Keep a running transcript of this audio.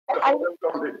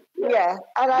Yeah,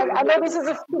 and I know this is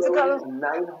a physical.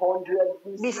 900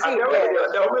 BC.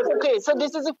 Yeah. Okay, so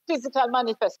this is a physical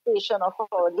manifestation of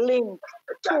our link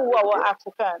to our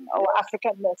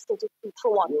Africanness, to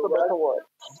one, for better word.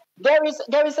 There is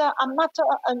a matter,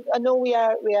 and I know we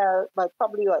are like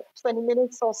probably 20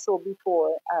 minutes or so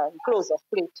before close of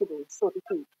play today, so to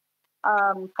speak.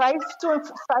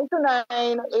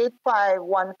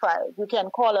 529-8515. You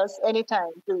can call us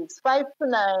anytime, please.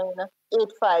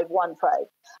 529-8515.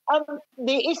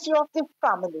 The issue of the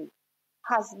family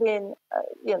has been,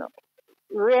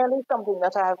 really something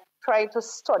that I have tried to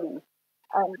study,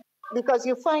 because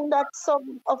you find that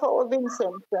some of our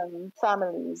Vincent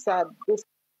families are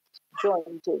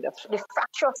disjointed. The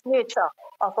fractious nature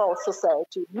of our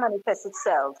society manifests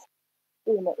itself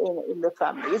in the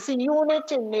family. It's a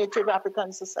unit in Native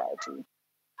African society,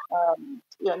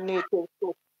 Native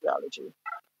sociology.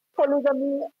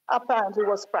 Polygamy apparently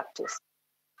was practiced.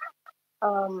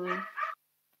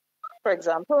 For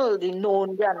example, the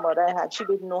known grandmother I had, she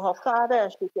didn't know her father.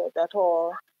 She said that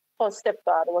her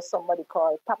stepfather was somebody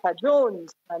called Papa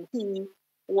Jones, and he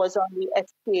was on the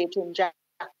estate in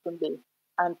Jacksonville.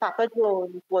 And Papa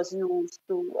Jones was used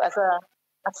as a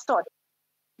stud.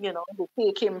 They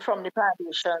take him from the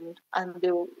plantation, and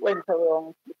they went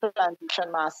around. The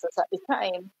plantation masters at the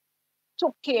time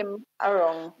took him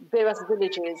around various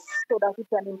villages so that he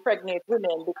can impregnate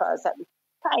women, because at the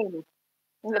time,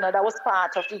 that was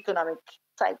part of the economic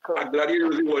cycle. I'm glad you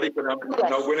used the word economic. Yes.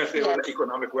 Now, when I say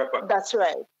economic weapon. That's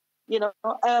right.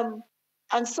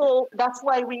 And so that's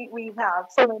why we have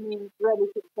so many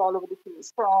relatives all over the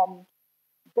place, from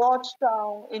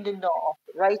Georgetown in the north,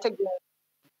 right again,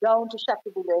 down to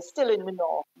Shackleton, still in the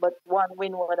north, but one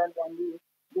windward and then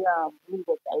the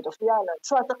leeward side of the island.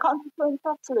 So as a consequence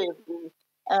of slavery,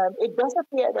 it does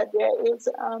appear that there is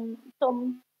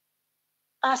some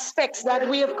aspects that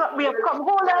we have come.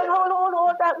 Hold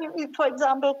on. That we, for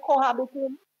example,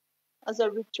 cohabiting as a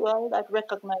ritual that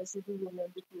recognizes the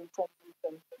union between families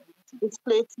and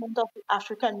displacement of the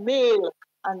African male,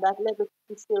 and that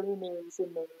legacy still remains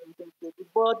in many instances. The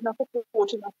burden of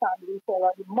supporting a family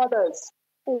for the mothers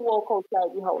who walk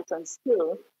outside the house, and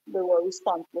still they were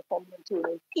responsible for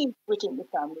maintaining peace within the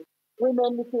family.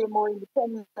 Women became more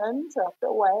independent after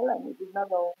a while, and it did not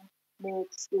allow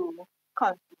maids to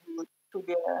contribute to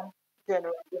their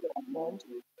general development.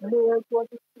 Males were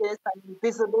displaced and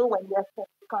invisible when they had to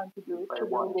contribute to the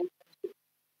relationship.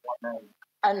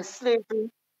 And slavery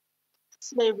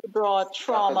brought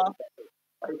trauma.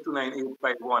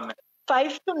 529-8515.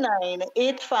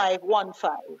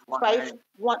 529-8515.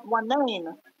 519.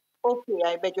 Okay,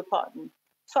 I beg your pardon.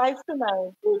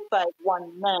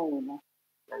 529-8519.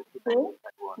 Okay?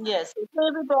 Yes,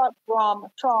 slavery brought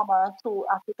trauma to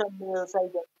African males'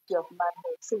 identity of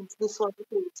manhood, since this was the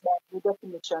case by the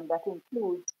definition that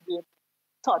includes the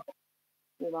thought,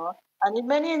 And in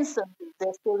many instances,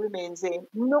 there still remains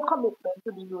no commitment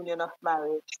to the union of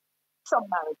marriage. Some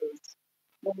marriages,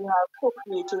 when you have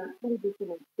procreating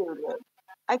illegitimate children.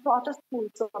 I taught a school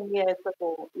some years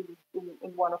ago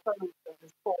in one of our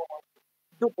regions called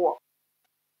Dubois.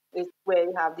 It's where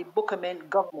you have the Bookerman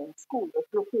Government School. It's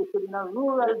located in a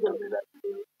rural village.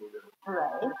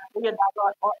 Right? You're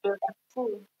not out there at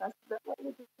school. That's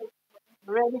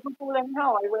really good school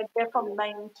anyhow. I went there from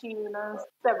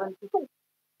 1972.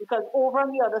 Because over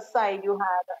on the other side, you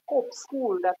had a Hope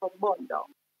School that was burned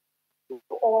down. So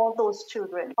all those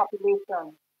children,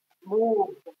 population,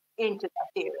 moved into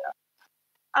that area.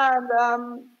 And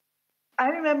I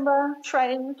remember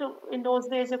trying to, in those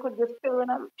days, you could just fill in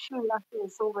a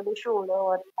shoelaces over the shoulder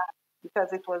or the back,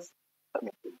 because it was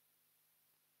permitted.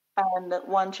 And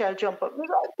one child jumped up, "You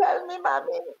don't tell me,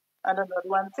 mommy." And another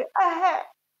one said,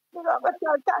 "You got to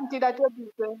tell Tanti that you're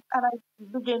beating." And I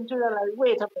began to realize,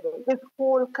 wait a minute, this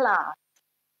whole class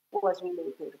was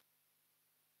related.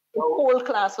 The whole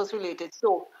class was related.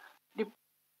 So the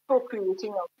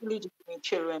procreating of illegitimate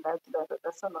children, that's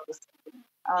another thing.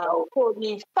 So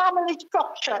the family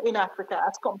structure in Africa,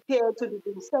 as compared to the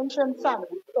Vincentian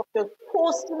family structure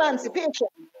post-emancipation,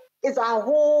 is a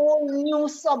whole new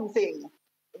something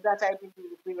that I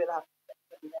believe we will have to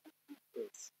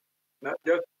face. Not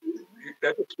just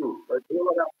that is true, but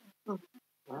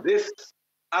this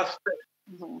aspect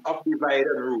of divide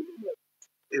and rule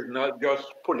is not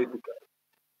just political.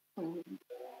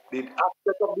 The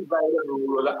aspect of divide and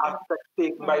rule, the aspect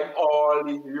taken by all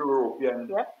the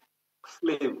European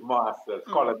slave masters,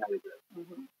 colonizers,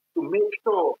 to make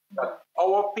sure that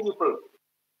our people,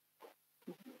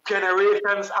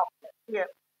 generations after,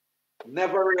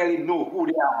 never really know who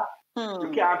they are.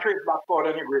 You can't trace back further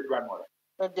than your great grandmother.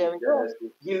 But there we go.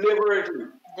 Deliberately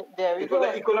There you It was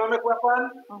go. an economic weapon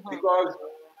because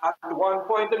at one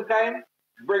point in time,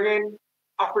 bringing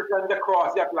Africans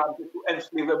across the Atlantic to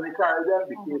enslave them in the Caribbean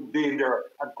became dangerous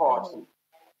and costly.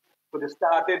 So they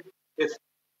started this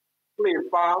slave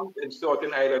farms in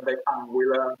certain islands like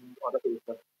Anguilla and other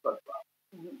places.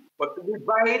 But to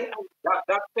divide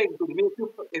that thing to make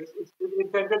you, it's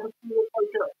intended to create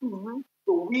culture.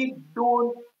 So we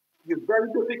don't, it's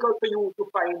very difficult for you to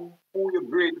find who your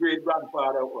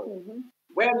great-great-grandfather was.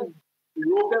 When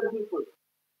European people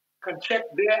can check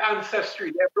their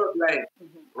ancestry, their bloodline,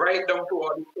 right down to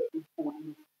all the 13th,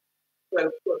 14th,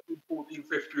 12th, 13th, 14th,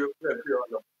 15th century or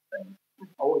something.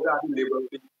 I was at the label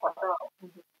being cut out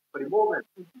for the moment.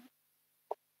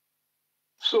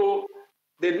 So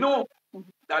they know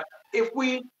that if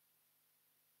we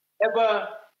ever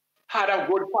had a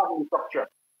good family structure,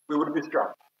 we would be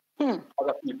strong as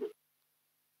a people.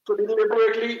 So they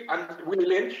deliberately, and Willie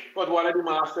Lynch was one of the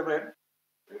mastermen.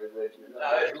 But here's something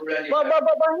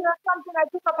I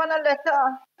took up on a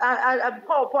letter, a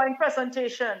PowerPoint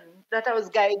presentation that I was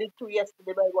guided to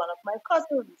yesterday by one of my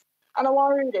cousins. And I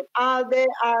want to read it. Are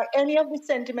any of the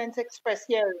sentiments expressed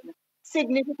herein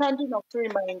significant enough to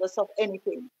remind us of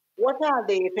anything? What are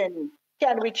they, if any?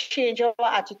 Can we change our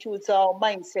attitudes, our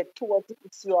mindset towards the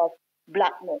issue of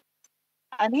blackness?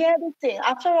 And here the thing,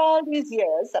 after all these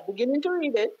years, I'm beginning to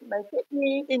read it, it might take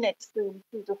me the next 3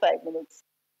 to 5 minutes.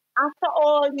 After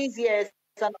all these years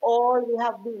and all we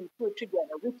have been through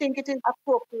together, we think it is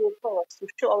appropriate for us to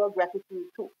show our gratitude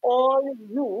to all of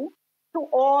you who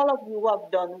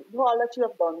have done, all that you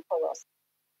have done for us.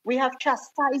 We have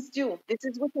chastised you. This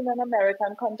is within an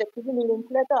American context, in the link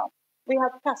letter. We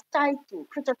have chastised you,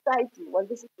 criticized you. Well,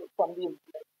 this is from the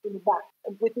in the back,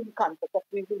 within the context of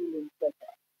the link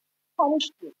letter.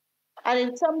 Punished you. And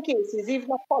in some cases,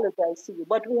 even apologized to you.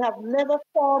 But we have never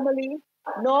formally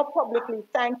nor publicly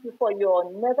thanked you for your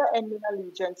never-ending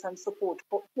allegiance and support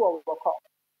to our cause.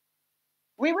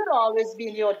 We will always be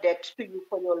in your debt to you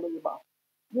for your labor.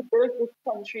 You built this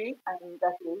country, and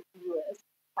that is the U.S.,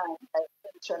 and I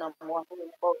mentioned I'm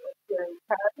wondering about here in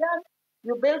Caribbean.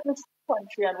 You built this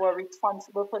country and were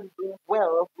responsible for the great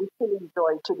wealth we still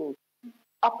enjoy today.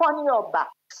 Upon your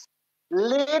backs,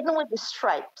 laden with the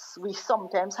stripes we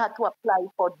sometimes had to apply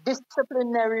for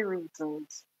disciplinary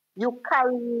reasons, you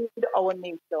carried our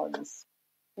nations.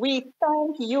 We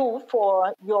thank you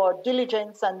for your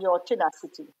diligence and your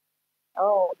tenacity.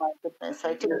 Oh my goodness!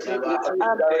 I think but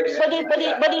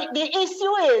the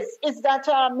issue is that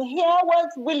here was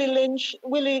Willie Lynch,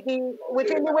 within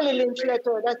the Willie Lynch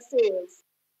letter that says,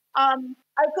 I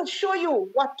could show you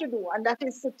what to do, and that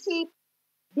is to keep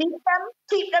them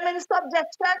in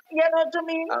subjection, you know, to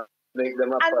me. Make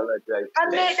them apologize.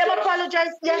 And make them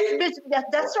apologize. Yes,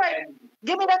 that's right.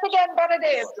 Give me that again, Brother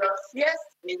Dave. Yes.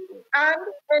 And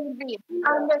envy.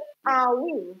 And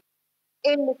we,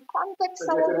 in the context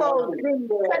of our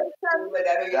Vincentian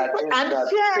and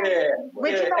share,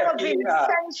 within our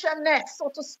Vincentianness, so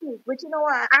to speak, within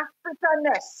our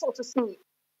Africanness, so to speak,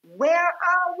 where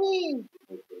are we?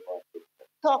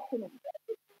 Talk to me.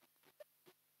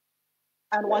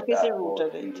 And what is the root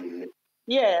of it?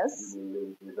 Yes.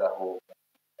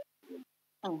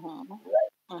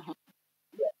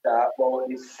 About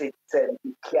the 6th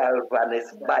century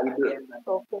Calvinist Bible.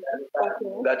 Okay.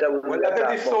 That is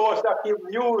the source that you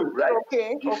use, right?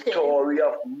 The story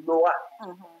of Noah.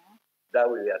 That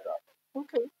will be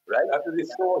okay. Right? That is the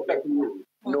source that you use.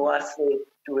 Noah said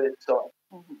to his son,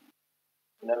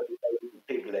 never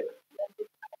take legs.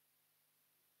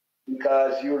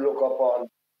 Because you look upon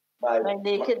my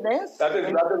nakedness. That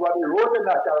is what he wrote in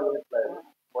that Calvinist Bible.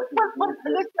 But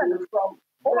listen,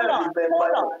 hold on.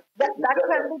 That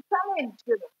can be challenged,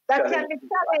 you know. That can be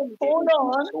challenged. Hold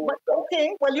on. But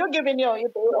okay, well, you're giving your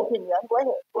opinion. Go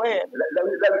ahead. Let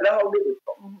me hold it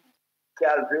from.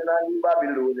 Calvin and the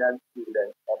Babylonian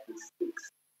students of the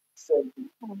 6th century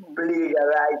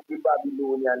plagiarized the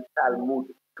Babylonian Talmud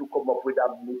to come up with a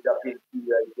major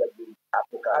inferiority against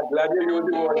Africa. I'm glad you used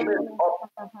the word.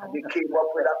 They came up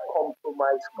with a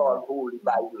compromise called Holy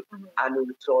Bible and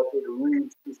inserted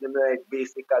racism in it,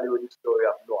 basically with the story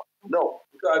of Noah. No,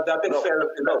 because that itself,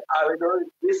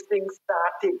 this thing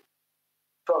started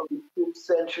from the 5th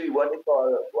century, what they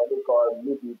call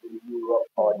medieval Europe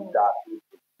or the Dark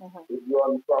Ages. It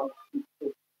runs from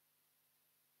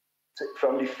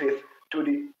the 5th to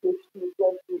the 15th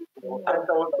century,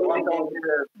 1,000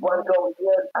 years,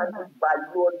 and the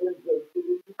Babylonians went to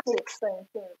the 6th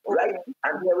century, right?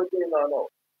 And everything on now.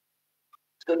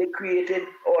 So they created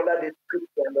all of this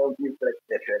Christian doctrine,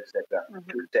 etc.,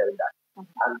 to tell that.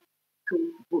 And to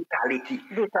brutality.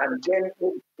 And then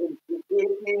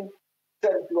in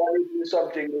sensuality is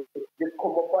something they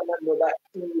come upon another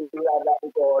era that we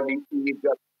call the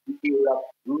era of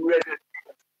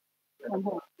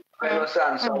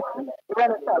Renaissance.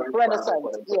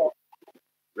 Renaissance, yeah.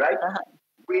 Right?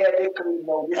 Where they claim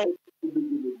now this is the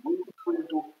beginning. We are going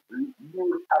to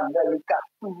use America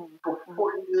to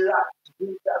fully lack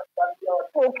Jesus and God.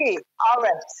 Okay, all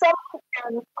right. Some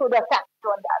could attack you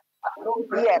on that.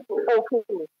 Yes,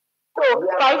 okay. So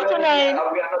 5 to 9.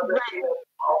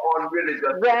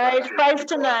 Right, 5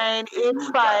 to 9,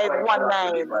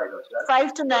 8519.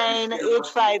 5 to 9,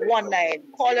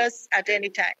 8519. Call us at any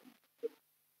time.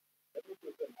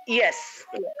 Yes.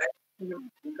 Because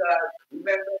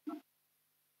remember,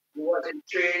 he was in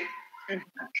train and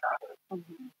travel.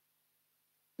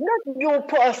 Not you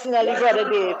personally, Brother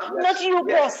Dave. Not you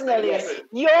personally.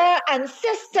 Your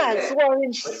ancestors were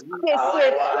in space.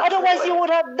 Otherwise, you would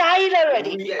have died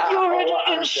already. You were in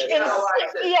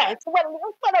yes. Well,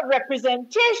 it's not a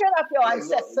representation of your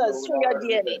ancestors through your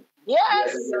DNA.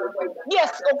 Yes.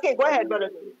 Yes. Okay. Go ahead, Brother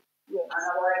Dave. Yes.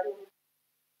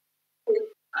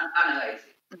 And analyze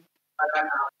it.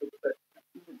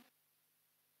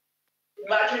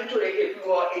 Imagine today if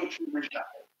you are a human child.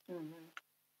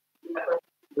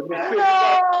 No,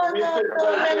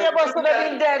 many of us would have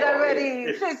been dead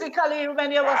already. Physically,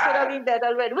 many of us would have been dead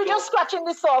already. We're just scratching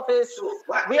the surface.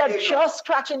 We are just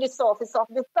scratching the surface of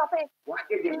this topic. What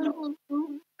did they know?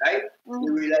 Right?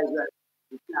 You realize that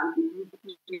you can't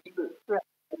be people. Right.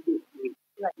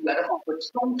 You gotta come with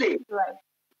something. Right.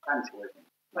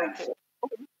 Right.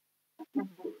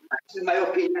 In my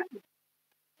opinion,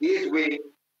 this way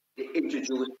they introduce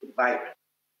the Bible.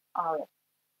 All right.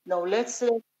 Now let's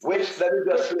which let me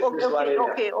just slip this one in.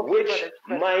 Which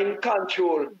mind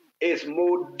control is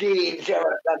more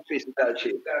dangerous than physical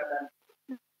change?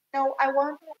 Now I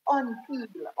want to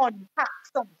unpack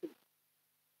something.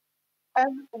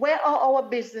 Where are our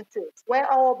businesses? Where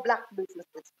are our black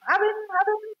businesses? Having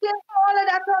taken all of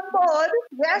that on board,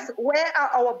 yes, where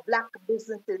are our black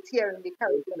businesses here in the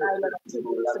Caribbean island of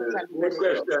Good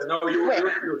question. Now you spoke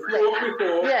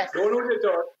before, yes. Don't lose your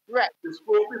thought. Right. You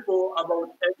spoke before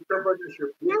about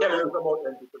entrepreneurship. You tell us about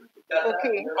entrepreneurship.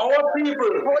 Okay. Our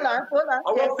people. Hold on.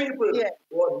 Our people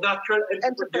were natural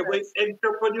entrepreneurs. They were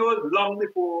entrepreneurs long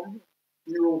before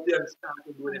Europeans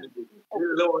started doing anything.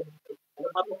 They learned. As a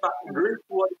matter of fact, Greek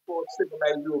word for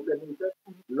civilized European nations,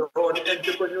 learned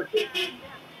entrepreneurship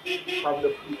from the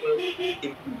people in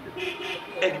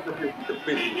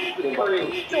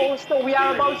Egypt. So we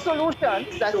are about solutions.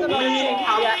 That's so another thing.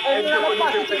 We are ending on a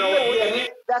positive note.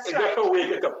 That's right. Just to wake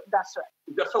it up. That's right.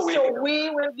 Just to wake so it up. We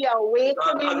will be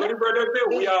awakening. As many brothers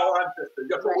say, we are our ancestors.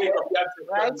 Just to wake up the ancestors.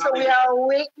 Right. So we are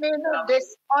awakening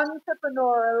this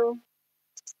entrepreneurial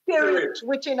spirit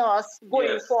within us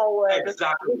going forward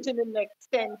within the next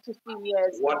 10, 15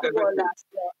 years. What does it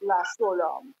last so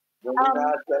long?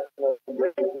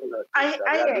 I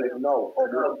no.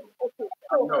 Okay.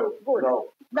 So good.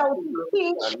 Now to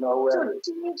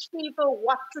teach people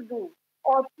what to do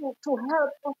or to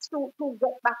help us to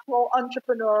get back to our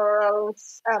entrepreneurial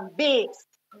base.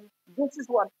 This is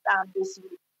what this is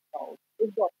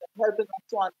about. Helping us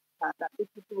to understand that this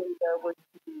is the way they're going to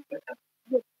do it.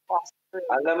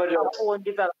 And let me just say one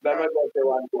thing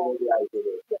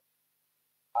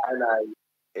and I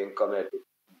in committee.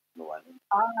 No one.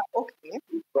 Okay.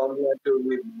 We come here to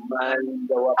remind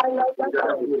our I like that.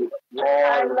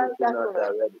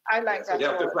 I like that. You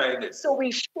have to find it. So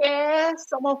we share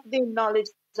some of the knowledge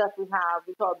that we have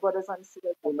with our brothers and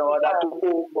sisters in order to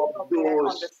open up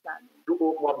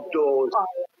doors.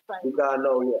 Because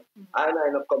now I'm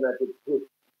not coming to this.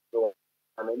 So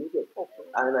and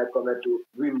I come to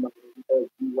remind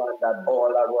everyone that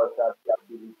all of us have the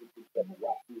ability to get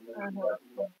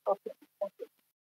vaccinated. Okay.